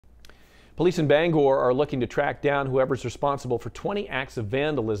Police in Bangor are looking to track down whoever's responsible for 20 acts of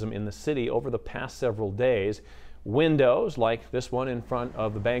vandalism in the city over the past several days. Windows, like this one in front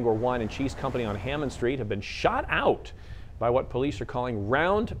of the Bangor Wine and Cheese Company on Hammond Street, have been shot out by what police are calling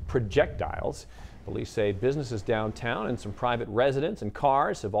round projectiles. Police say businesses downtown and some private residents and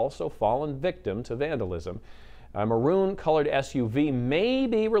cars have also fallen victim to vandalism. A maroon-colored SUV may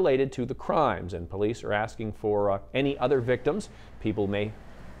be related to the crimes, and police are asking for any other victims, people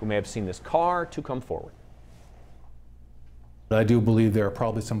who may have seen this car, to come forward. I do believe there are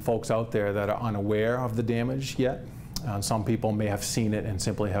probably some folks out there that are unaware of the damage yet. Some people may have seen it and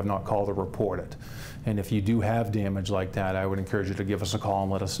simply have not called or reported it. And if you do have damage like that, I would encourage you to give us a call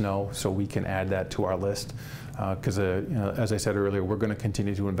and let us know so we can add that to our list. Because as I said earlier, we're going to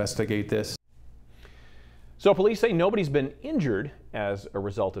continue to investigate this. So police say nobody's been injured as a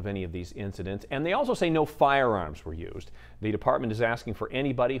result of any of these incidents, and they also say no firearms were used. The department is asking for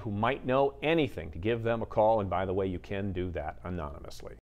anybody who might know anything to give them a call, and by the way, you can do that anonymously.